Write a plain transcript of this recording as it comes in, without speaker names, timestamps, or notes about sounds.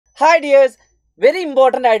Hi dears, very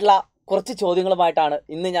important ആയിട്ടുള്ള കുറച്ച് ചോദ്യങ്ങളുമായിട്ടാണ്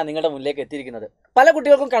ഇന്ന് ഞാൻ നിങ്ങളുടെ മുന്നിലേക്ക് എത്തിയിരിക്കുന്നത്. പല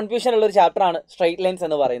കുട്ടികൾക്കും കൺഫ്യൂഷൻ ഉള്ള ഒരു ചാപ്റ്ററാണ് സ്ട്രെയിറ്റ് ലൈൻസ്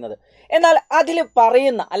എന്ന് പറയുന്നത്. എന്നാൽ അതിൽ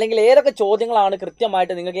പറയുന്ന അല്ലെങ്കിൽ ഏതൊക്കെ ചോദ്യങ്ങളാണ്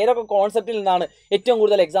കൃത്യമായിട്ട് നിങ്ങൾക്ക് ഏതൊക്കെ കോൺസെപ്റ്റിൽ നിന്നാണ് ഏറ്റവും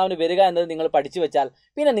കൂടുതൽ എക്സാമിന് വരിക എന്നത് നിങ്ങൾ പഠിച്ചു വെച്ചാൽ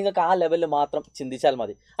പിന്നെ നിങ്ങൾക്ക് ആ ലെവലിൽ മാത്രം ചിന്തിച്ചാൽ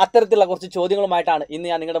മതി. അത്തരത്തിലുള്ള കുറച്ച് ചോദ്യങ്ങളുമായിട്ടാണ് ഇന്ന്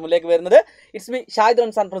ഞാൻ നിങ്ങളുടെ മുന്നിലേക്ക് വരുന്നത്. It's me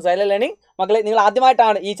Shahid from Xylem Learning. മക്കളെ, നിങ്ങൾ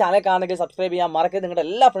ആദ്യമായിട്ടാണ് ഈ ചാനൽ കാണുന്നെങ്കിൽ സബ്സ്ക്രൈബ് ചെയ്യാൻ മറക്കരുത്. നിങ്ങളുടെ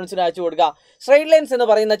എല്ലാ ഫ്രണ്ട്സിനും അയച്ചു കൊടുക്കുക. സ്ട്രെയിറ്റ് ലൈൻസ് എന്ന്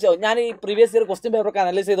പറയുന്ന ഞാൻ ഈ പ്രീവിയസ് ഇയർ ക്വസ്റ്റ്യൻ പേപ്പറൊക്കെ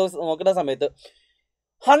അനലൈസ് ചെയ്ത് നോക്കുന്ന സമയത്ത്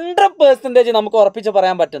 100% നമുക്ക് ഉറപ്പിച്ച്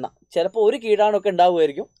പറയാൻ പറ്റുന്ന, ചിലപ്പോൾ ഒരു കീടാണൊക്കെ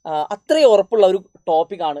ഉണ്ടാവുമായിരിക്കും, അത്രയും ഉറപ്പുള്ള ഒരു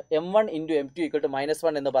ടോപ്പിക്കാണ് M1 × M2 =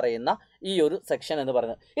 -1 എന്ന് പറയുന്ന ഈ ഒരു സെക്ഷൻ എന്ന്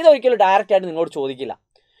പറയുന്നത്. ഇതൊരിക്കലും ഡയറക്റ്റ് ആയിട്ട് നിങ്ങളോട് ചോദിക്കില്ല.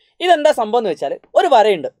 ഇതെന്താ സംഭവം എന്ന് വെച്ചാൽ, ഒരു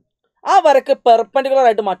വരയുണ്ട്, ആ വരക്ക് പെർപെൻഡിക്കുലർ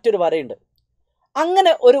ആയിട്ട് മറ്റൊരു വരയുണ്ട്.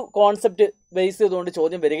 അങ്ങനെ ഒരു കോൺസെപ്റ്റ് ബേസ് ചെയ്തുകൊണ്ട്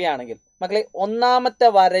ചോദ്യം വരികയാണെങ്കിൽ മക്കളെ, ഒന്നാമത്തെ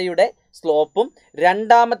വരയുടെ സ്ലോപ്പും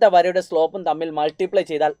രണ്ടാമത്തെ വരയുടെ സ്ലോപ്പും തമ്മിൽ മൾട്ടിപ്ലൈ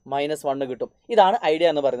ചെയ്താൽ -1 കിട്ടും. ഇതാണ് ഐഡിയ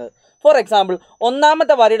എന്ന് പറയുന്നത്. ഫോർ എക്സാമ്പിൾ,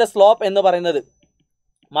 ഒന്നാമത്തെ വരയുടെ സ്ലോപ്പ് എന്ന് പറയുന്നത്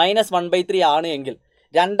 -1/3 ആണ് എങ്കിൽ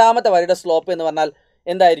രണ്ടാമത്തെ വരയുടെ സ്ലോപ്പ് എന്ന് പറഞ്ഞാൽ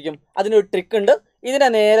എന്തായിരിക്കും? അതിനൊരു ട്രിക്ക് ഉണ്ട്. ഇതിനെ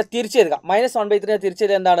നേരെ തിരിച്ചെഴുതുക. -1/3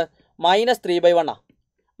 തിരിച്ചെഴുതുക എന്താണ്? -3/1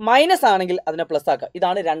 മൈനസ് ആണെങ്കിൽ അതിനെ പ്ലസ് ആക്കുക.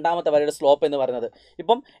 ഇതാണ് രണ്ടാമത്തെ വരയുടെ സ്ലോപ്പ് എന്ന് പറയുന്നത്.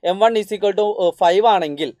 ഇപ്പം M1 = 5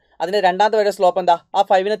 ആണെങ്കിൽ അതിൻ്റെ രണ്ടാമത്തെ വരയുടെ സ്ലോപ്പ് എന്താ? ആ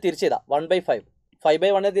 5നെ തിരിച്ചെഴുതാം 1/5.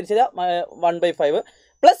 5/1 തിരിച്ചെഴുതാം 1/5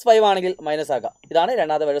 പ്ലസ് 5 ആണെങ്കിൽ മൈനസ് ആക്കുക. ഇതാണ്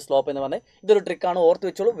രണ്ടാമത്തെ വരയുടെ സ്ലോപ്പ് എന്ന് പറഞ്ഞത്. ഇതൊരു ട്രിക്കാണ്, ഓർത്ത്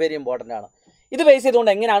വെച്ചോളൂ, വെരി ഇമ്പോർട്ടൻ്റ് ആണ്. ഇത് ബേസ്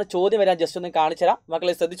ചെയ്തുകൊണ്ട് എങ്ങനെയാണ് ചോദ്യം വരാൻ ജസ്റ്റ് ഒന്ന് കാണിച്ചു തരാം.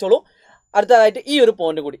 മക്കളെ ശ്രദ്ധിച്ചോളൂ. അടുത്തതായിട്ട് ഈ ഒരു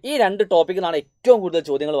പോയിന്റ് കൂടി, ഈ രണ്ട് ടോപ്പിക്കിൽ നിന്നാണ് ഏറ്റവും കൂടുതൽ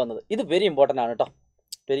ചോദ്യങ്ങൾ വന്നത്. ഇത് വെരി ഇമ്പോർട്ടൻ്റ് ആണ് കേട്ടോ,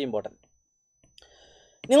 വെരി ഇമ്പോർട്ടൻറ്റ്.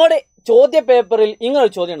 നിങ്ങളുടെ ചോദ്യ പേപ്പറിൽ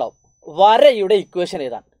ഇങ്ങനൊരു ചോദ്യം ഉണ്ടാവും, വരയുടെ ഇക്വേഷൻ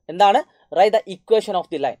എഴുതാൻ. എന്താണ്? Write the equation of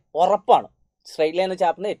the line. ഉറപ്പാണ്, സ്ട്രെയിറ്റ് ലൈൻ എന്ന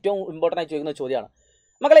ചാപ്റ്ററിന് ഏറ്റവും ഇമ്പോർട്ടൻ്റ് ആയി ചോദിക്കുന്ന ചോദ്യമാണ്.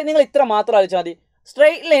 മക്കളെ, നിങ്ങൾ ഇത്ര മാത്രം ആലോചിച്ചാൽ മതി.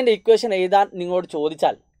 സ്ട്രെയിറ്റ് ലൈൻ്റെ ഇക്വേഷൻ എഴുതാൻ നിങ്ങളോട്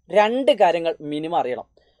ചോദിച്ചാൽ രണ്ട് കാര്യങ്ങൾ മിനിമം അറിയണം.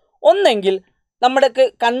 ഒന്നെങ്കിൽ നമ്മൾക്ക്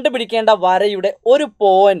കണ്ടുപിടിക്കേണ്ട വരയുടെ ഒരു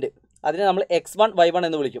പോയിന്റ്, അതിനെ നമ്മൾ x1 y1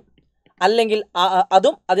 എന്ന് വിളിക്കും, അല്ലെങ്കിൽ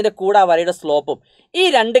അതും അതിൻ്റെ കൂടെ ആ വരയുടെ സ്ലോപ്പും. ഈ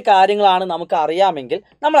രണ്ട് കാര്യങ്ങളാണ് നമുക്ക് അറിയാമെങ്കിൽ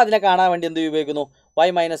നമ്മൾ അതിനെ കാണാൻ വേണ്ടി എന്ത് ഉപയോഗിക്കുന്നു? y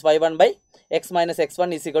 - y1/x -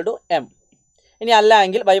 x1 = m. ഇനി അല്ല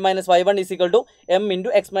എങ്കിൽ y - y1 = m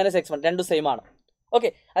 × x - x1. രണ്ടും സെയിം ആണ്. ഓക്കെ,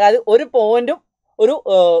 അതായത് ഒരു പോയിന്റും ഒരു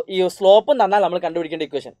ഈ സ്ലോപ്പും തന്നാൽ നമ്മൾ കണ്ടുപിടിക്കേണ്ട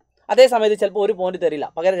ഇക്വേഷൻ. അതേ സമയത്ത് ചിലപ്പോൾ ഒരു പോയിന്റ് തരില്ല,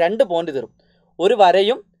 പകരം രണ്ട് പോയിന്റ് തരും. ഒരു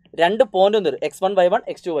വരയും രണ്ട് പോയിന്റും തരും, x1 y1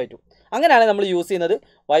 x2 y2. അങ്ങനെയാണ് നമ്മൾ യൂസ് ചെയ്യുന്നത്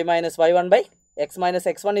y - y1/x -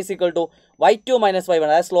 x1 = y2 - y1,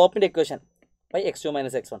 അതായത് സ്ലോപ്പിൻ്റെ ഇക്വേഷൻ x2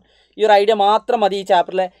 - x1. ഈ ഒരു ഐഡിയ മാത്രം മതി ഈ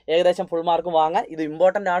ചാപ്റ്ററിലെ ഏകദേശം ഫുൾ മാർക്ക് വാങ്ങാൻ. ഇത്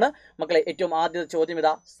ഇമ്പോർട്ടൻ്റ് ആണ് മക്കളെ. ഏറ്റവും ആദ്യത്തെ ചോദ്യം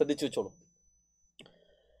ഇതാ, ശ്രദ്ധിച്ചു വെച്ചോളൂ.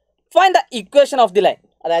 Find the equation of the line.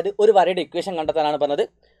 അതായത് ഒരു വരയുടെ ഇക്വേഷൻ കണ്ടെത്താനാണ് പറഞ്ഞത്.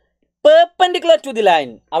 Perpendicular to the line.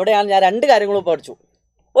 അവിടെയാണ് ഞാൻ രണ്ട് കാര്യങ്ങളും പഠിച്ചു.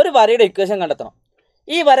 ഒരു വരയുടെ ഇക്വേഷൻ കണ്ടെത്തണം.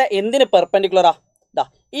 ഈ വര എന്തിന് പെർപെൻഡിക്കുലറാ? ദാ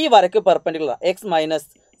ഈ വരക്ക് പെർപെൻഡിക്കുലർ x -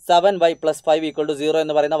 7y + 5 = 0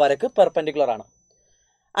 എന്ന് പറയുന്ന വരക്ക് പെർപെൻഡിക്കുലർ ആണ്.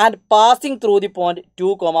 And passing through the point 2,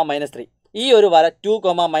 -3. ഈ ഒരു വര 2,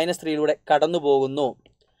 -3യിലൂടെ കടന്നു പോകുന്നു.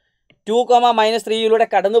 2, -3യിലൂടെ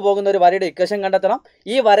കടന്നു പോകുന്ന ഒരു വരയുടെ ഇക്വേഷൻ കണ്ടെത്തണം.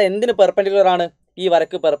 ഈ വര എന്തിന് പെർപെൻഡിക്കുലർ ആണ്? ഈ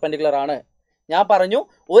വരക്ക് പെർപെൻഡിക്കുലർ ആണ്. ഞാൻ പറഞ്ഞു,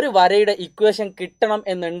 ഒരു വരയുടെ ഇക്വേഷൻ കിട്ടണം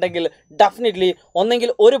എന്നുണ്ടെങ്കിൽ ഡെഫിനറ്റ്ലി ഒന്നെങ്കിൽ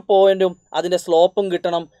ഒരു പോയിന്റും അതിൻ്റെ സ്ലോപ്പും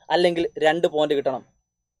കിട്ടണം, അല്ലെങ്കിൽ രണ്ട് പോയിന്റ് കിട്ടണം.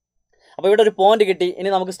 അപ്പോൾ ഇവിടെ ഒരു പോയിന്റ് കിട്ടി. ഇനി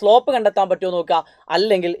നമുക്ക് സ്ലോപ്പ് കണ്ടെത്താൻ പറ്റുമോ നോക്കുക,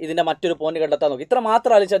 അല്ലെങ്കിൽ ഇതിൻ്റെ മറ്റൊരു പോയിന്റ് കണ്ടെത്താൻ നോക്കുക. ഇത്ര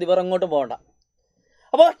മാത്രം ആലോചിച്ചാൽ ഇവർ അങ്ങോട്ടും പോകണ്ട.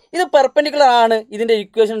 അപ്പോൾ ഇത് പെർപെൻഡിക്കുലർ ആണ്. ഇതിൻ്റെ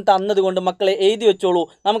ഇക്വേഷൻ തന്നതുകൊണ്ട് മക്കളെ എഴുതി വെച്ചോളൂ.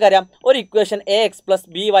 നമുക്കറിയാം, ഒരു ഇക്വേഷൻ ax +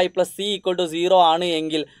 by + c = 0 ആണ്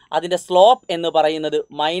എങ്കിൽ അതിൻ്റെ സ്ലോപ്പ് എന്ന് പറയുന്നത്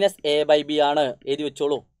 -a/b ആണ്. എഴുതി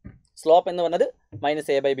വെച്ചോളൂ. സ്ലോപ്പ് എന്ന് പറഞ്ഞത്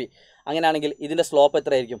 -a/b. അങ്ങനെയാണെങ്കിൽ ഇതിൻ്റെ സ്ലോപ്പ്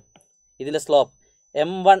എത്രയായിരിക്കും? ഇതിൻ്റെ സ്ലോപ്പ്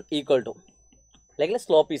m1 = അല്ലെങ്കിൽ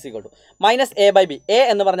slope is equal to -a/b. a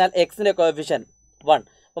എന്ന് പറഞ്ഞാൽ എക്സിൻ്റെ കോഎഫിഷ്യൻ 1.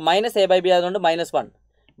 അപ്പോൾ -a/b ആയതുകൊണ്ട് -1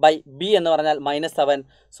 ബൈ b എന്ന് പറഞ്ഞാൽ -7.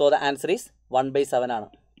 സോ ദ ആൻസർ ഈസ് 1/7 ആണ്.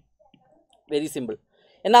 Very simple.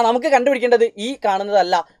 എന്നാൽ നമുക്ക് കണ്ടുപിടിക്കേണ്ടത് ഈ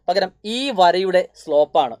കാണുന്നതല്ല, പകരം ഈ വരയുടെ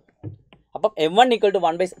സ്ലോപ്പാണ്. അപ്പം M1 =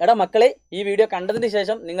 1/7. എടാ മക്കളെ, ഈ വീഡിയോ കണ്ടതിന്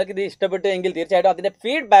ശേഷം നിങ്ങൾക്ക് ഇത് ഇഷ്ടപ്പെട്ടു എങ്കിൽ തീർച്ചയായിട്ടും അതിൻ്റെ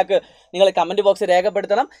ഫീഡ്ബാക്ക് നിങ്ങൾ കമൻറ്റ് ബോക്സിൽ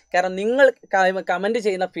രേഖപ്പെടുത്തണം. കാരണം നിങ്ങൾ കമൻറ്റ്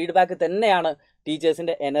ചെയ്യുന്ന ഫീഡ്ബാക്ക് തന്നെയാണ്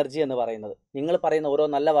ടീച്ചേഴ്സിൻ്റെ എനർജി എന്ന് പറയുന്നത്. നിങ്ങൾ പറയുന്ന ഓരോ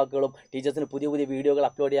നല്ല വാക്കുകളും ടീച്ചേഴ്സിന് പുതിയ പുതിയ വീഡിയോകൾ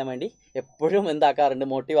അപ്ലോഡ് ചെയ്യാൻ വേണ്ടി എപ്പോഴും എന്താക്കാറുണ്ട്,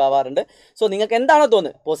 മോട്ടീവ് ആവാറുണ്ട്. സോ നിങ്ങൾക്ക് എന്താണോ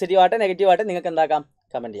തോന്നുന്നത്, പോസിറ്റീവായിട്ട് നെഗറ്റീവായിട്ട് നിങ്ങൾക്ക് എന്താക്കാം,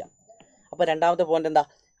 കമൻറ്റ് ചെയ്യാം. അപ്പോൾ രണ്ടാമത്തെ പോയിന്റ് എന്താ?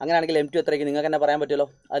 അങ്ങനെയാണെങ്കിൽ M2 എത്രയ്ക്ക് നിങ്ങൾക്ക് തന്നെ പറയാൻ പറ്റുമല്ലോ.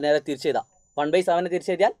 അത് നേരെ തിരിച്ചെഴുതാം. 1/7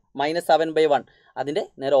 തിരിച്ചെഴുതിയാൽ -7/1. അതിൻ്റെ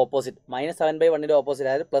നേരെ ഓപ്പോസിറ്റ്, -7/1ൻ്റെ ഓപ്പോസിറ്റ്,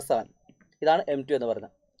 അതായത് +7. ഇതാണ് M2 എന്ന്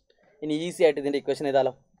പറയുന്നത്. ഇനി ഈസി ആയിട്ട് ഇതിൻ്റെ equation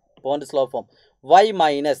എഴുതാലോ. Point slope form y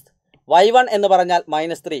 - y1 എന്ന് പറഞ്ഞാൽ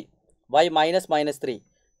 -3, y - -3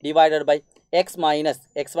 divided by x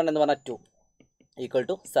 - x1 എന്ന് പറഞ്ഞാൽ 2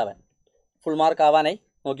 = 7. ഫുൾ മാർക്ക് ആവാനായി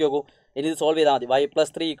നോക്കി നോക്കൂ. ഇനി ഇത് സോൾവ് ചെയ്താൽ മതി. y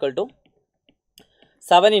plus 3 equal to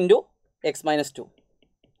 7 into X minus 2.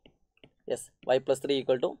 Yes, y plus 3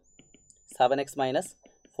 equal to 7x minus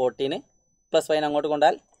 14 plus Y അങ്ങോട്ട്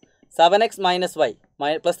കൊണ്ടാൽ 7x മൈനസ് വൈ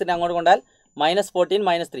പ്ലസ് 3 അങ്ങോട്ട് കൊണ്ടാൽ minus 14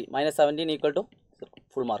 minus 3 minus 17 equal to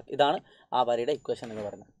full mark. ഇതാണ് ആ വരയുടെ ഇക്വേഷൻ എന്ന്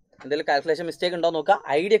പറയുന്നത്. എന്തെങ്കിലും കാൽക്കുലേഷൻ മിസ്റ്റേക്ക് ഉണ്ടോ നോക്കുക,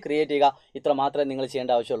 ഐഡിയ ക്രിയേറ്റ് ചെയ്യുക, ഇത്ര മാത്രമേ നിങ്ങൾ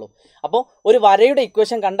ചെയ്യേണ്ട ആവശ്യമുള്ളൂ. അപ്പോൾ ഒരു വരയുടെ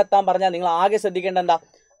ഇക്വേഷൻ കണ്ടെത്താൻ പറഞ്ഞാൽ നിങ്ങൾ ആകെ ശ്രദ്ധിക്കേണ്ട എന്താ,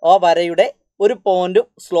 ആ വരയുടെ ഒരു പോയിന്റും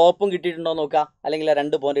സ്ലോപ്പും കിട്ടിയിട്ടുണ്ടോ നോക്കുക, അല്ലെങ്കിൽ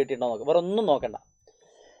 2 പോയിന്റ് കിട്ടിയിട്ടുണ്ടോ നോക്കുക, വേറെ ഒന്നും നോക്കണ്ട.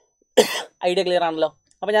 ഐഡിയ ക്ലിയർ ആണല്ലോ.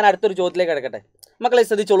 അപ്പോൾ ഞാൻ അടുത്തൊരു ചോദ്യത്തിലേക്ക് കിടക്കട്ടെ. മക്കളെ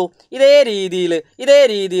ശ്രദ്ധിച്ചോളൂ. ഇതേ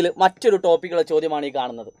രീതിയിൽ മറ്റൊരു ടോപ്പിക്കുള്ള ചോദ്യമാണ് ഈ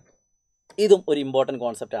കാണുന്നത്. ഇതും ഒരു ഇമ്പോർട്ടൻറ്റ്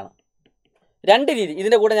കോൺസെപ്റ്റാണ്. 2 രീതി.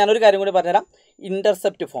 ഇതിൻ്റെ കൂടെ ഞാനൊരു കാര്യം കൂടി പറഞ്ഞുതരാം.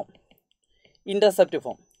 Intercept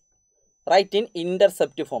form right in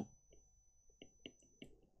intercept form.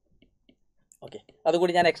 Okay,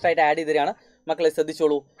 അതുകൂടി ഞാൻ എക്സ്ട്രാ ആയിട്ട് ആഡ് ചെയ്തതാണ്. മക്കളെ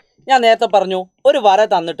ശ്രദ്ധിച്ചോളൂ. ഞാൻ നേരത്തെ പറഞ്ഞു, ഒരു വര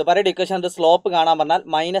തന്നിട്ട് വരയുടെ ഇക്വേഷൻ്റെ സ്ലോപ്പ് കാണാൻ പറഞ്ഞാൽ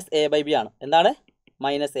 -a/b ആണ്. എന്താണ്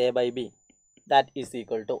 -a/b? That is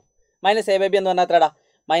equal to -a/b എന്ന് പറഞ്ഞാൽ എത്രടാ?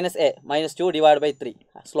 -2 ഡിവൈഡ് ബൈ 3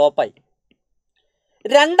 സ്ലോപ്പായി.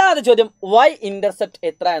 രണ്ടാമത്തെ ചോദ്യം y ഇൻ്റർസെപ്റ്റ്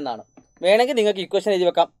എത്ര എന്നാണ്. വേണമെങ്കിൽ നിങ്ങൾക്ക് ഇക്വേഷൻ എഴുതി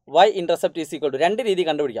വെക്കാം. y intercept is equal to 2 രീതി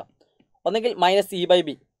കണ്ടുപിടിക്കാം. ഒന്നെങ്കിൽ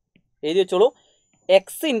 -c/b എഴുതി വെച്ചോളൂ. x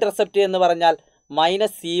ഇൻ്റർസെപ്റ്റ് എന്ന് പറഞ്ഞാൽ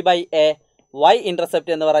 -c/a, y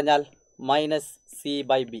ഇൻ്റർസെപ്റ്റ് എന്ന് പറഞ്ഞാൽ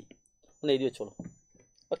 -c/b. ഒന്ന് എഴുതി വെച്ചോളൂ.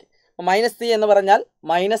 ഓക്കെ, -c എന്ന് പറഞ്ഞാൽ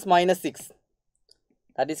 -6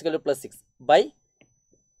 that is equal to +6 by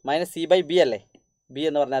 -c/b അല്ലേ. b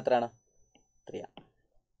എന്ന് പറഞ്ഞാൽ എത്രയാണ്? 3 ആണ്.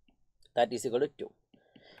 That is equal to 2.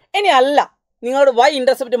 ഇനി അല്ല, നിങ്ങളോട് y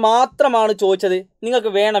ഇൻ്റർസെപ്റ്റ് മാത്രമാണ് ചോദിച്ചത്,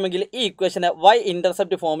 നിങ്ങൾക്ക് വേണമെങ്കിൽ ഈ ഇക്വേഷനെ y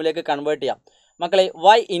ഇൻ്റർസെപ്റ്റ് ഫോമിലേക്ക് കൺവേർട്ട് ചെയ്യാം. മക്കളെ,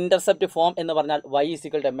 y ഇൻ്റർസെപ്റ്റ് ഫോം എന്ന് പറഞ്ഞാൽ y is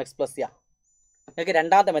equal to mx plus c. നിങ്ങൾക്ക്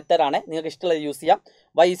രണ്ടാമത്തെ മെത്തേഡാണ്, നിങ്ങൾക്ക് ഇഷ്ടമുള്ളത് യൂസ് ചെയ്യാം.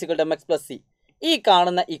 y is equal to mx plus c. ഈ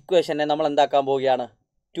കാണുന്ന ഇക്വേഷനെ നമ്മൾ എന്താക്കാൻ പോവുകയാണ്?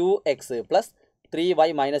 2x plus 3y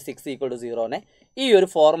minus 6 equal to 0നെ ഈ ഒരു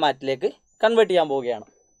ഫോർമാറ്റിലേക്ക് കൺവേർട്ട് ചെയ്യാൻ പോവുകയാണ്.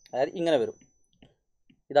 അതായത് ഇങ്ങനെ വരും.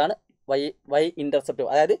 ഇതാണ് y ഇൻ്റർസെപ്റ്റ്.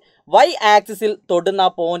 അതായത് y ആക്സിസിൽ തൊടുന്ന ആ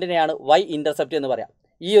പോയിന്റിനെയാണ് y ഇൻ്റർസെപ്റ്റ് എന്ന് പറയാം.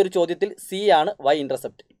 ഈ ഒരു ചോദ്യത്തിൽ c ആണ് y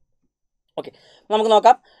ഇൻ്റർസെപ്റ്റ്. ഓക്കെ, നമുക്ക്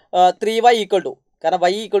നോക്കാം. 3y ഈക്വൽ ടു, കാരണം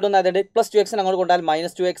y ഈക്വൽ ടു അതായത് +2x അങ്ങോട്ട് കൊണ്ടാൽ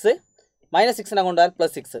 -2x, -6 അങ്ങോട്ട് കൊണ്ടാൽ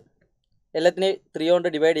 +6. എല്ലാത്തിനെയും 3 കൊണ്ട്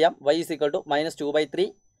ഡിവൈഡ് ചെയ്യാം. y is equal to -2/3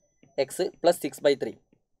 x plus 6/3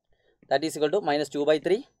 that is equal to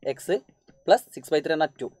 -2/3 x plus 6/3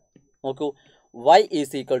 എന്നാൽ 2. നോക്കൂ, y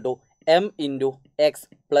is equal to m into X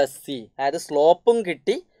plus C. അതായത് സ്ലോപ്പും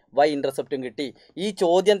കിട്ടി, y ഇൻ്റർസെപ്റ്റും കിട്ടി. ഈ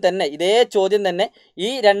ചോദ്യം തന്നെ, ഇതേ ചോദ്യം തന്നെ ഈ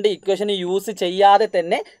 2 ഇക്വേഷൻ യൂസ് ചെയ്യാതെ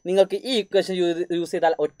തന്നെ നിങ്ങൾക്ക് ഈ ഇക്വേഷൻ യൂസ്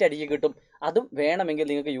ചെയ്താൽ ഒറ്റയടിക്ക് കിട്ടും. അതും വേണമെങ്കിൽ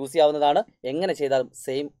നിങ്ങൾക്ക് യൂസ് ചെയ്യാവുന്നതാണ്. എങ്ങനെ ചെയ്താലും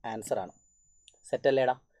സെയിം ആൻസർ ആണ്.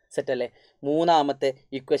 സെറ്റല്ലേടാ? സെറ്റല്ലേ? മൂന്നാമത്തെ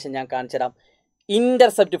ഇക്വേഷൻ ഞാൻ കാണിച്ചു തരാം.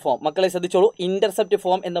 Intercept form. മക്കളെ ശ്രദ്ധിച്ചോളൂ. ഇൻ്റർസെപ്റ്റ്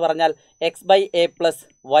ഫോം എന്ന് പറഞ്ഞാൽ x/a plus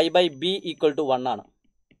y/b equal to 1 ആണ്.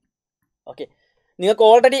 ഓക്കെ, നിങ്ങൾക്ക്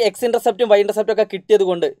ഓൾറെഡി എക്സ് ഇൻ്റർസെപ്റ്റും വൈ ഇൻ്റർസെപ്റ്റും ഒക്കെ കിട്ടിയത്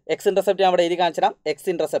കൊണ്ട് എക്സ് ഇൻ്റർസെപ്റ്റ് ഞാൻ അവിടെ എഴുതി കാണിച്ചു തരാം. എക്സ്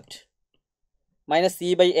ഇൻ്റർസെപ്റ്റ്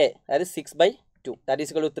 -c/a അതായത് 6/2 ദാറ്റ്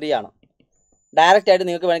ഈസ് ഈക്വൽ ടു 3 ആണ്. ഡയറക്റ്റ് ആയിട്ട്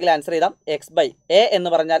നിങ്ങൾക്ക് വേണമെങ്കിൽ ആൻസർ ചെയ്താം. x/a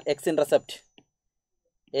എന്ന് പറഞ്ഞാൽ എക്സ് ഇൻ്റർസെപ്റ്റ്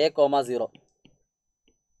a,0,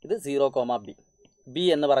 ഇത് 0,b. b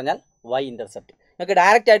എന്ന് പറഞ്ഞാൽ y ഇൻ്റർസെപ്റ്റ്. നിങ്ങൾക്ക്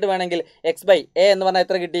ഡയറക്റ്റ് ആയിട്ട് വേണമെങ്കിൽ x/a എന്ന് പറഞ്ഞാൽ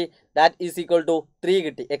എത്ര കിട്ടി? ദാറ്റ് ഈസ് ഈക്വൽ ടു 3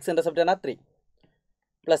 കിട്ടി. എക്സ് ഇൻ്റർസെപ്റ്റ് എന്നാൽ 3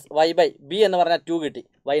 പ്ലസ് y/b എന്ന് പറഞ്ഞാൽ 2 കിട്ടി.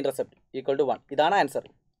 y intercept equal to 1. ഇതാണ് ആൻസർ.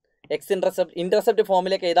 എക്സ് ഇൻ്റർസെപ്റ്റ്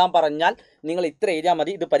ഫോമിലേക്ക് എഴുതാൻ പറഞ്ഞാൽ നിങ്ങൾ ഇത്ര എഴുതിയാൽ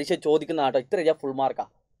മതി. ഇത് പരീക്ഷ ചോദിക്കുന്ന കേട്ടോ. ഇത്ര എഴുതിയാൽ ഫുൾ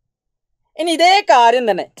മാർക്കാണ്. ഇനി ഇതേ കാര്യം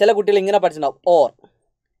തന്നെ ചില കുട്ടികൾ ഇങ്ങനെ പഠിച്ചിട്ടുണ്ടാവും. Or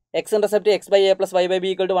X intercept x/a plus y/b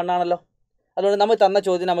equal to 1 ആണല്ലോ. അതുകൊണ്ട് നമ്മൾ തന്ന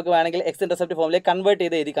ചോദ്യം നമുക്ക് വേണമെങ്കിൽ എക്സ് ഇൻ്റർസെപ്റ്റ് ഫോമിലേക്ക് കൺവേർട്ട്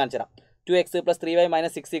ചെയ്ത് എഴുതി കാണിച്ചു തരാം. 2x plus 3y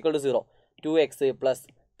minus 6 equal to 0. 2x plus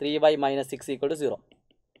 3y minus 6 equal to 0.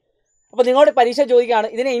 അപ്പോൾ നിങ്ങളുടെ പരീക്ഷ ചോദിക്കുകയാണ്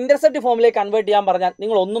ഇതിനെ ഇൻ്റർസെപ്റ്റ് ഫോമിലേക്ക് കൺവേർട്ട് ചെയ്യാൻ പറഞ്ഞാൽ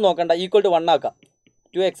നിങ്ങൾ ഒന്നും നോക്കണ്ട, ഈക്വൽ ടു 1 ആക്കാം.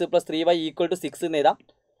 2x plus 3y equal to 6 എന്ന് എഴുതാം.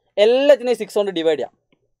 എല്ലാത്തിനെയും 6 കൊണ്ട് ഡിവൈഡ് ചെയ്യാം.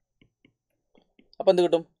 അപ്പോൾ എന്ത്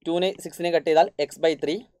കിട്ടും? 2നെ 6നെ കട്ട് ചെയ്താൽ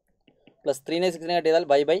x/3 പ്ലസ് 3നെ 6നെ കട്ട് ചെയ്താൽ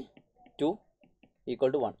y/2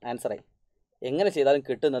 ഈക്വൽ ടു 1. ആൻസറായി. എങ്ങനെ ചെയ്താലും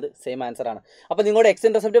കിട്ടുന്നത് സെയിം ആൻസറാണ്. അപ്പോൾ നിങ്ങളുടെ എക്സ്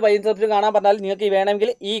ഇൻ്റർസെപ്റ്റ് വൈ ഇൻ്റർസെപ്റ്റ് കാണാൻ പറഞ്ഞാൽ നിങ്ങൾക്ക് വേണമെങ്കിൽ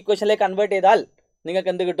ഈ ഇക്വേഷനിലേക്ക് കൺവേർട്ട് ചെയ്താൽ നിങ്ങൾക്ക്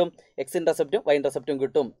എന്ത് കിട്ടും? എക്സ് ഇൻ്റർസെപ്റ്റും വൈ ഇൻ്റർസെപ്റ്റും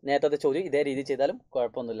കിട്ടും. നേരത്തെ ചോദ്യം ഇതേ രീതി ചെയ്താലും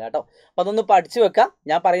കുഴപ്പമൊന്നുമില്ല കേട്ടോ. അപ്പോൾ അതൊന്ന് പഠിച്ചു വെക്കാം.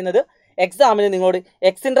 ഞാൻ പറയുന്നത് എക്സാമിന് നിങ്ങളോട്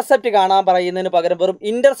എക്സ് ഇൻ്റർസെപ്റ്റ് കാണാൻ പറയുന്നതിന് പകരം വെറും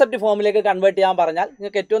ഇൻ്റർസെപ്റ്റ് ഫോമിലേക്ക് കൺവേർട്ട് ചെയ്യാൻ പറഞ്ഞാൽ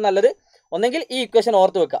നിങ്ങൾക്ക് ഏറ്റവും നല്ലത് ഒന്നെങ്കിൽ ഈ ഇക്വേഷൻ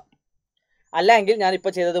ഓർത്ത് വെക്കാം, അല്ലെങ്കിൽ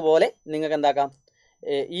ഞാനിപ്പോൾ ചെയ്തതുപോലെ നിങ്ങൾക്ക് എന്താക്കാം,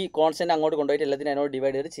 ഈ കോൺസ്റ്റൻറ്റ് അങ്ങോട്ട് കൊണ്ടുപോയിട്ട് എല്ലാത്തിനും അതിനോട്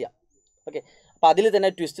ഡിവൈഡ് ചെയ്ത് ചെയ്യാം. ഓക്കെ, അപ്പോൾ അതിൽ തന്നെ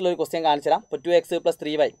ട്വിസ്റ്റുള്ളൊരു ക്വസ്റ്റ്യൻ കാണിച്ചു തരാം. ഇപ്പോൾ 2x പ്ലസ്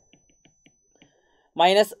 3y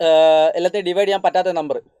മൈനസ് എല്ലാത്തിനും ഡിവൈഡ് ചെയ്യാൻ പറ്റാത്ത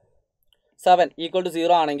നമ്പർ 7 ഈക്വൽ ടു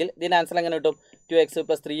 0 ആണെങ്കിൽ ഇതിൻ്റെ ആൻസർ എങ്ങനെ കിട്ടും? 2x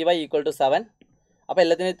plus 3y equal to 7. അപ്പോൾ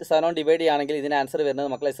എല്ലാത്തിനും 7 കൊണ്ട് ഡിവൈഡ് ചെയ്യുകയാണെങ്കിൽ ഇതിന് ആൻസർ വരുന്നത്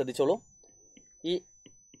മക്കളെ ശ്രദ്ധിച്ചോളൂ. ഈ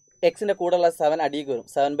എക്സിൻ്റെ കൂടെയുള്ള 7 അടിയിലേക്ക് വരും,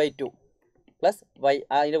 7/2 പ്ലസ് വൈ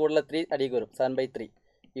അതിൻ്റെ കൂടെയുള്ള 3 അടിയിലേക്ക് വരും, 7/3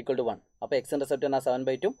 ഈക്വൽ ടു 1. അപ്പോൾ എക്സിൻ്റെ റിസൾട്ട് എന്നാൽ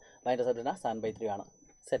 7/2, വൈൻ്റെ റിസൾട്ട് എന്നാൽ 7/3 ആണ്.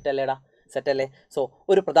 സെറ്റല്ലേടാ? സെറ്റല്ലേ? സോ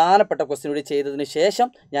ഒരു പ്രധാനപ്പെട്ട ക്വസ്റ്റ്യൻ കൂടി ചെയ്തതിന് ശേഷം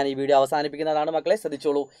ഞാൻ ഈ വീഡിയോ അവസാനിപ്പിക്കുന്നതാണ് മക്കളെ.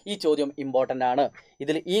 ശ്രദ്ധിച്ചോളൂ, ഈ ചോദ്യം ഇമ്പോർട്ടൻ്റ് ആണ്.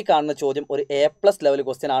 ഇതിൽ ഈ കാണുന്ന ചോദ്യം ഒരു A+ ലെവൽ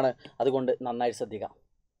ക്വസ്റ്റ്യൻ ആണ്. അതുകൊണ്ട് നന്നായി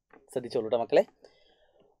ശ്രദ്ധിച്ചോളൂ കേട്ടോ മക്കളെ.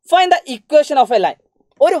 Find the equation of A line.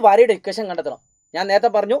 ഒരു വരയുടെ ഇക്വേഷൻ കണ്ടെത്തണം. ഞാൻ നേരത്തെ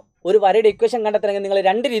പറഞ്ഞു, ഒരു വരയുടെ ഇക്വേഷൻ കണ്ടെത്തണമെങ്കിൽ നിങ്ങൾ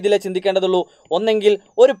 2 രീതിയിലേ ചിന്തിക്കേണ്ടതുള്ളൂ. ഒന്നെങ്കിൽ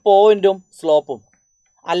ഒരു പോയിന്റും സ്ലോപ്പും,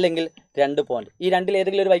 അല്ലെങ്കിൽ 2 പോയിന്റ്. ഈ രണ്ടിൽ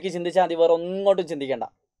ഏതെങ്കിലും ഒരു വഴിക്ക് ചിന്തിച്ചാൽ മതി, വേറെ ഒന്നോട്ടും ചിന്തിക്കേണ്ട.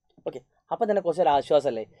 ഓക്കെ, അപ്പം തന്നെ കുറച്ചൊരു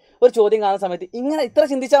ആശ്വാസമല്ലേ? ഒരു ചോദ്യം കാണുന്ന സമയത്ത് ഇങ്ങനെ ഇത്ര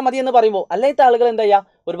ചിന്തിച്ചാൽ മതി എന്ന് പറയുമ്പോൾ അല്ലാത്ത ആളുകൾ എന്താ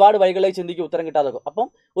ചെയ്യുക, ഒരുപാട് വഴികളിലേക്ക് ചിന്തിക്കും, ഉത്തരം കിട്ടാതെ വെക്കും. അപ്പം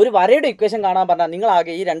ഒരു വരയുടെ ഇക്വേഷൻ കാണാൻ പറഞ്ഞാൽ നിങ്ങൾ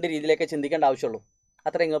ആകെ ഈ 2 രീതിയിലേക്ക് ചിന്തിക്കേണ്ട ആവശ്യമുള്ളൂ.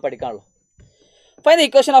 അത്രയും നിങ്ങൾ പഠിക്കാനുള്ളൂ. Find the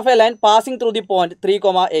equation of A line passing through the point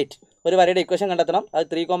 3,8. ഒരു വരയുടെ ഇക്വേഷൻ കണ്ടെത്തണം. അത്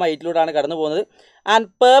 3,8ലൂടെയാണ് കടന്നു പോകുന്നത്. And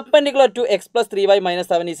perpendicular to x + 3y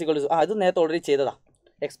 - 7 = 0. അത് നേരത്തെ ഓൾറെഡി ചെയ്തതാണ്.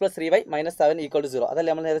 x + 3y - 7 = 0. അതല്ലേ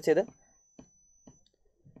നമ്മൾ നേരത്തെ ചെയ്ത്.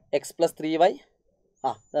 x + 3y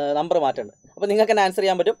number മാറ്റുണ്ട്. അപ്പോൾ നിങ്ങൾക്ക് തന്നെ ആൻസർ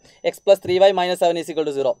ചെയ്യാൻ പറ്റും. x + 3y - 7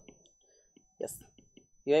 = 0. Yes,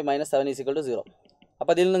 3y - 7 = 0.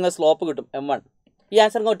 അപ്പോൾ അതിൽ നിങ്ങൾ സ്ലോപ്പ് കിട്ടും m1. ഈ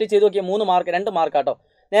ആൻസർ നിങ്ങൾ ഒറ്റ ചെയ്ത് നോക്കിയാൽ 3 മാർക്ക്, 2 മാർക്ക് ആട്ടോ.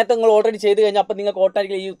 നേരത്തെ നിങ്ങൾ ഓൾറെഡി ചെയ്ത് കഴിഞ്ഞാൽ അപ്പോൾ നിങ്ങൾക്ക്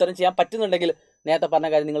ഓട്ടോമാറ്റിക്കലി ഈ ഉത്തരം ചെയ്യാൻ പറ്റുന്നുണ്ടെങ്കിൽ നേരത്തെ പറഞ്ഞ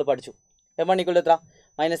കാര്യം നിങ്ങൾ പഠിച്ചു. m1 = എത്ര?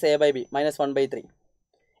 -a/b -1/3.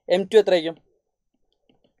 m2 എത്രയായിരിക്കും?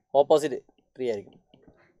 ഓപ്പോസിറ്റ് 3 ആയിരിക്കും.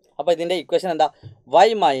 അപ്പോൾ ഇതിൻ്റെ ഇക്വേഷൻ എന്താ? y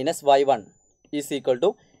 - y1 =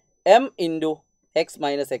 m × x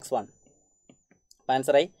 - x1.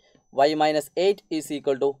 ആൻസറായി y - 8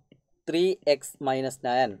 = 3x -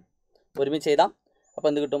 9. ഒരുമിച്ച് ചെയ്താൽ അപ്പോൾ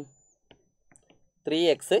എന്ത് കിട്ടും?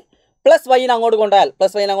 3x പ്ലസ് വൈനെ അങ്ങോട്ട്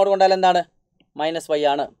കൊണ്ടാൽ എന്താണ്? -y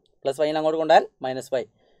ആണ്. പ്ലസ് വൈനെ അങ്ങോട്ട് കൊണ്ടാൽ -y,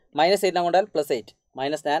 -8 കൊണ്ടാൽ +8,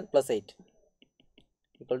 -9 + 8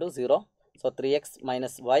 = 0. So 3x -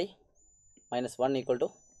 y - 1 = 0.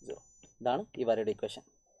 ഇതാണ് ഈ വരയുടെ ഇക്വേഷൻ.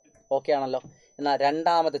 ഓക്കെ ആണല്ലോ? എന്നാൽ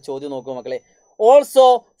രണ്ടാമത്തെ ചോദ്യം നോക്കൂ മക്കളെ. Also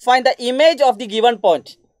find the image of the given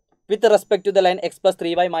point with respect to the line x +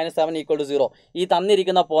 3y - 7 = 0. ഈ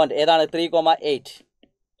തന്നിരിക്കുന്ന പോയിന്റ് ഏതാണ്? 3,8.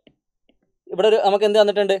 ഇവിടെ ഒരു നമുക്ക് എന്ത്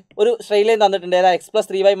തന്നിട്ടുണ്ട്? ഒരു സ്ട്രെയിറ്റ് ലൈൻ തന്നിട്ടുണ്ട്. ഏതാ? x +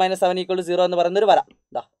 3y - 7 = 0 എന്ന് പറയുന്നൊരു വര.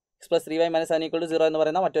 ഇതാ x + 3y - 7 = 0 എന്ന്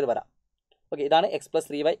പറയുന്ന മറ്റൊരു വര. ഓക്കെ, ഇതാണ് x +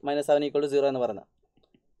 3y - 7 = 0 എന്ന് പറയുന്നത്.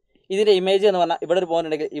 ഇതിൻ്റെ ഇമേജ് എന്ന് പറഞ്ഞാൽ ഇവിടെ ഒരു പോയിന്റ്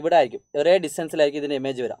ഉണ്ടെങ്കിൽ ഇവിടെ ആയിരിക്കും, ഒരേ ഡിസ്റ്റൻസിലായിരിക്കും ഇതിൻ്റെ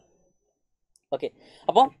ഇമേജ് വരാം. ഓക്കെ,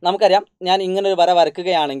 അപ്പോൾ നമുക്കറിയാം, ഞാൻ ഇങ്ങനൊരു വര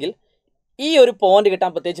വരയ്ക്കുകയാണെങ്കിൽ ഈ ഒരു പോയിന്റ്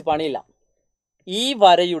കിട്ടാൻ പ്രത്യേകിച്ച് പണിയില്ല. ഈ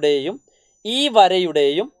വരയുടെയും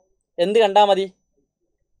എന്ത് കണ്ടാൽ മതി?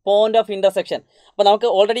 Point of intersection. അപ്പോൾ നമുക്ക്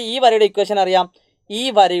ഓൾറെഡി ഈ വരയുടെ ഇക്വേഷൻ അറിയാം, ഈ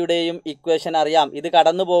വരയുടെയും ഇക്വേഷൻ അറിയാം. ഇത്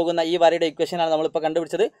കടന്നു പോകുന്ന ഈ വരയുടെ ഇക്വേഷനാണ് നമ്മളിപ്പോൾ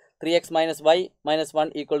കണ്ടുപിടിച്ചത്. 3x - y - 1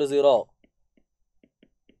 = 0.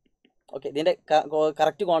 ഓക്കെ, ഇതിൻ്റെ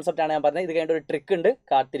കറക്റ്റ് കോൺസെപ്റ്റ് ആണ് ഞാൻ പറഞ്ഞത്. ഇത് കഴിഞ്ഞിട്ട് ഒരു ട്രിക്ക് ഉണ്ട്,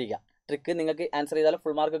 കാത്തിരിക്കുക. ട്രിക്ക് നിങ്ങൾക്ക് ആൻസർ ചെയ്താൽ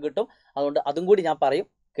ഫുൾ മാർക്ക് കിട്ടും. അതുകൊണ്ട് അതും കൂടി ഞാൻ പറയും,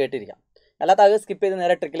 കേട്ടിരിക്കാം. അല്ലാത്ത അത് സ്കിപ്പ് ചെയ്ത്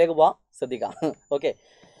നേരെ ട്രിക്കിലേക്ക് പോകാം, ശ്രദ്ധിക്കാം. ഓക്കെ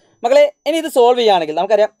മക്കളെ, ഇനി ഇത് സോൾവ് ചെയ്യുകയാണെങ്കിൽ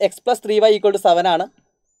നമുക്കറിയാം x + 3y = 7 ആണ്.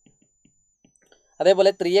 അതേപോലെ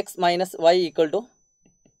 3x - y =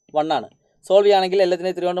 1 ആണ്. സോൾവ് ചെയ്യുകയാണെങ്കിൽ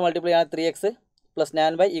എല്ലാത്തിനെയും 3 കൊണ്ട് മൾട്ടിപ്ലൈ ആണ്. 3x +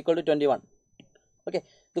 9y = 21. ഓക്കെ,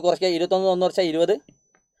 ഇത് കുറയ്ക്കുക. 21 1 കുറച്ചാൽ 20.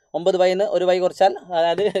 9y ന്ന് ഒരു y കുറച്ചാൽ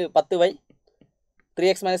അതായത് 10y.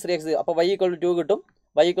 3x - 3x, അപ്പോൾ y = 2 കിട്ടും.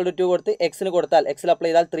 y = 2 കൊടുത്ത് എക്സിന് കൊടുത്താൽ, എക്സിൽ അപ്ലൈ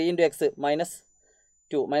ചെയ്താൽ 3 × x -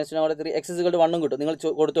 2 -2 3 x = 1 കിട്ടും. നിങ്ങൾ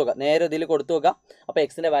കൊടുത്തു നോക്കുക, നേരെ ഇതിൽ കൊടുത്തു നോക്കുക. അപ്പോൾ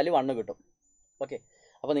എക്സിൻ്റെ വാല്യൂ 1 കിട്ടും. ഓക്കെ,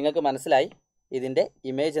 അപ്പോൾ നിങ്ങൾക്ക് മനസ്സിലായി ഇതിൻ്റെ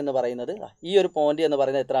ഇമേജ് എന്ന് പറയുന്നത്. ഈ ഒരു പോയിന്റ് എന്ന്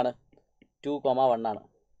പറയുന്നത് എത്രയാണ്? 2,1 ആണ്.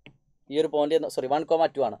 ഈ ഒരു പോയിന്റ്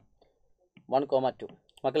 1,2 ആണ്. 1,2.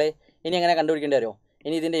 മക്കളെ, ഇനി എങ്ങനെ കണ്ടുപിടിക്കേണ്ടി വരുമോ?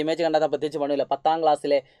 ഇനി ഇതിൻ്റെ ഇമേജ് കണ്ടാൽ പ്രത്യേകിച്ച് പണിയില്ല. 10ാം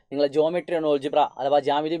ക്ലാസ്സിലെ നിങ്ങളെ ജോമെട്രി ആൻഡ് ഓൾജിബ്ര അഥവാ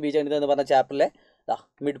ജ്യാമിതിയും ബീജഗണിതം എന്ന് പറഞ്ഞ ചാപ്റ്ററിലെ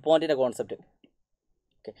മിഡ് പോയിന്റിൻ്റെ കോൺസെപ്റ്റ്.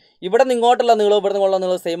 ഓക്കെ, ഇവിടെ നിന്ന് ഇങ്ങോട്ടുള്ള നീളവും ഇവിടെ നിന്നുള്ള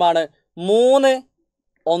നീളവും സെയിം ആണ്. 3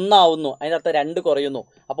 1 ആവുന്നു, അതിൻ്റെ അർത്ഥം 2 കുറയുന്നു.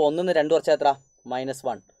 അപ്പോൾ 1 ന്ന് 2 കുറച്ചാൽ എത്ര?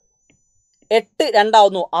 -1. 8 2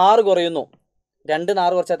 ആവുന്നു, 6 കുറയുന്നു. 2 ന്ന്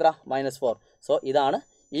 6 കുറച്ചാൽ എത്ര? -4. സോ ഇതാണ്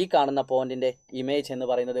ഈ കാണുന്ന പോയിന്റിൻ്റെ ഇമേജ് എന്ന്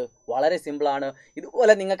പറയുന്നത്. വളരെ സിമ്പിളാണ്.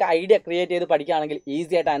 ഇതുപോലെ നിങ്ങൾക്ക് ഐഡിയ ക്രിയേറ്റ് ചെയ്ത് പഠിക്കുകയാണെങ്കിൽ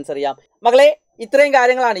ഈസി ആയിട്ട് ആൻസർ ചെയ്യാം. മക്കളെ, ഇത്രയും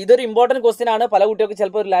കാര്യങ്ങളാണ്. ഇതൊരു ഇമ്പോർട്ടൻറ്റ് ക്വസ്റ്റ്യൻ ആണ്. പല കുട്ടികൾക്ക്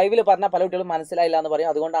ചിലപ്പോൾ ഒരു ലൈവിൽ പറഞ്ഞാൽ പല കുട്ടികളും മനസ്സിലായില്ല എന്ന് പറയും.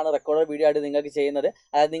 അതുകൊണ്ടാണ് റെക്കോർഡ് വീഡിയോ ആയിട്ട് നിങ്ങൾക്ക് ചെയ്യുന്നത്.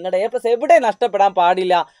 അതായത് നിങ്ങളുടെ A+ എവിടെ നഷ്ടപ്പെടാൻ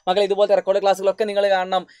പാടില്ല. മക്കളെ, ഇതുപോലത്തെ റെക്കോർഡ് ക്ലാസ്സുകളൊക്കെ നിങ്ങൾ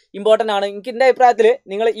കാണണം, ഇമ്പോർട്ടൻ്റ് ആണ്. എൻ്റെ അഭിപ്രായത്തിൽ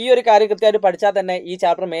നിങ്ങൾ ഈ ഒരു കാര്യം കൃത്യമായിട്ട് പഠിച്ചാൽ തന്നെ ഈ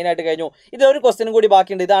ചാപ്റ്റർ മെയിൻ ആയിട്ട് കഴിഞ്ഞു. ഇതൊരു ക്വസ്റ്റ്യനും കൂടി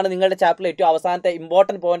ബാക്കിയുണ്ട്. ഇതാണ് നിങ്ങളുടെ ചാപ്റ്ററിൽ ഏറ്റവും അവസാനത്തെ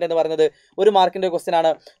ഇമ്പോർട്ടൻറ്റ് പോയിന്റ് എന്ന് പറയുന്നത്. 1 മാർക്കിൻ്റെ ക്വസ്റ്റ്യൻ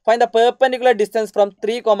ആണ്. Find the perpendicular distance from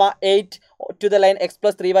 3,8 to the line x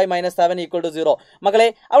 + 3y - 7 = 0. മക്കളെ,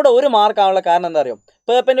 അവിടെ 1 മാർക്ക് ആവാനുള്ള കാരണം എന്താ അറിയോ?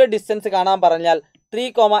 പെർപെൻഡിക്കുലർ ഡിസ്റ്റൻസ് കാണാൻ പറഞ്ഞാൽ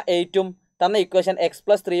 3,8ഉം തന്ന equation X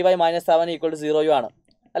plus 3y minus 7 equal to 0 ആണ്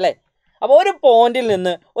അല്ലേ. അപ്പോൾ ഒരു പോയിന്റിൽ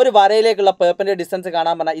നിന്ന് ഒരു വരയിലേക്കുള്ള പെർപെൻഡിക്കുലർ ഡിസ്റ്റൻസ്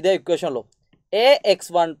കാണാൻ പറഞ്ഞാൽ ഇതേ ഇക്വേഷൻ ഉള്ളൂ.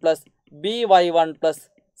 ax1 plus by1 plus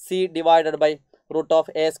c divided by root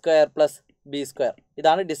of a square plus b square.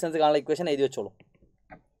 ഇതാണ് ഡിസ്റ്റൻസ് കാണാനുള്ള ഇക്വേഷൻ, എഴുതി വെച്ചോളൂ.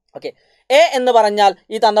 ഓക്കെ, എ എന്ന് പറഞ്ഞാൽ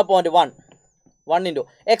ഈ തന്ന പോയിന്റ് 1 ഇൻറ്റു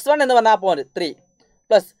x1 എന്ന് പറഞ്ഞാൽ ആ point 3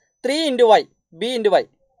 plus 3 into y b into y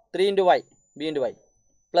 3 into y b into y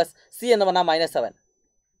plus c എന്ന് പറഞ്ഞാൽ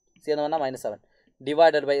 -7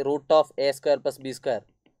 divided by root of a square plus b square.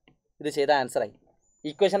 ഇത് ചെയ്ത ആൻസറായി.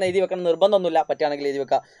 ഇക്വേഷൻ എഴുതി വെക്കണം നിർബന്ധമൊന്നുമില്ല, പറ്റുകയാണെങ്കിൽ എഴുതി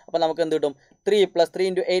വെക്കാം. അപ്പോൾ നമുക്ക് എന്ത് കിട്ടും? 3 പ്ലസ് 3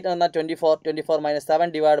 ഇൻറ്റു 8 എന്നാൽ 24 മൈനസ്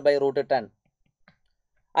 7 ഡിവൈഡ് ബൈ റൂട്ട് 10.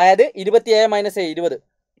 അതായത് 27 മൈനസ് 20.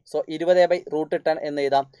 സോ 20/√10 എന്ന്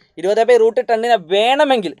എഴുതാം. 20/√10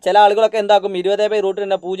 വേണമെങ്കിൽ ചില ആളുകളൊക്കെ എന്താക്കും,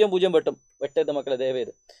 20/√10 0 വെട്ടും. വെട്ടരുത് മക്കളെ,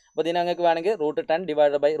 ദയവേത്. അപ്പോൾ ഇതിന് നിങ്ങൾക്ക് വേണമെങ്കിൽ √10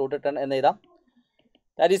 ഡിവൈഡഡ് ബൈ √10 എന്ന് എഴുതാം.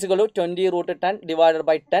 That is equal to 20√10 divided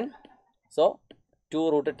by 10. So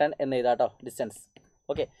 2√10 എന്ന് എഴുതാം കേട്ടോ, distance.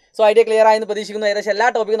 Okay, so idea clear ആയെന്ന് പ്രതീക്ഷിക്കുന്നു. ഏകദേശം എല്ലാ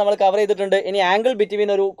ടോപ്പിക്കും നമ്മൾ കവർ ചെയ്തിട്ടുണ്ട്. ഇനി ആംഗിൾ ബിറ്റ്വീൻ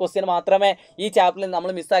ഒരു ക്വസ്റ്റ്യൻ മാത്രമേ ഈ ചാപ്റ്ററിൽ നമ്മൾ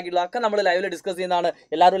മിസ്സാക്കിയിട്ടുള്ളൂ. ഒക്കെ നമ്മൾ ലൈവിൽ ഡിസ്കസ് ചെയ്യുന്നതാണ്.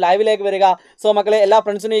 എല്ലാവരും ലൈവിലേക്ക് വരിക. സോ മക്കളെ, എല്ലാ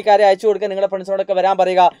ഫ്രണ്ട്സിനും ഈ കാര്യം അയച്ചു കൊടുക്കുക. നിങ്ങളുടെ ഫ്രണ്ട്സിനോടൊക്കെ വരാൻ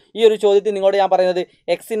പറയുക. ഈ ഒരു ചോദ്യത്തിൽ നിങ്ങളോട് ഞാൻ പറയുന്നത്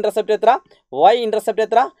എക്സ് ഇൻ്റർസെപ്റ്റ് എത്ര, വൈ ഇൻ്റർസെപ്റ്റ്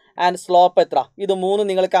എത്ര ആൻഡ് സ്ലോപ്പ് എത്ര, ഇത് മൂന്നും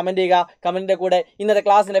നിങ്ങൾ കമൻറ്റ് ചെയ്യുക. കമൻറ്റിൻ്റെ കൂടെ ഇന്നത്തെ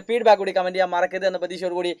ക്ലാസ്സിൻ്റെ ഫീഡ്ബാക്ക് കൂടി കമൻറ്റ് ചെയ്യാൻ മറക്കരുത് എന്ന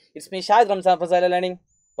പ്രതീക്ഷയോടുകൂടി it's me Shahid from Xylem Learning.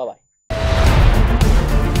 By.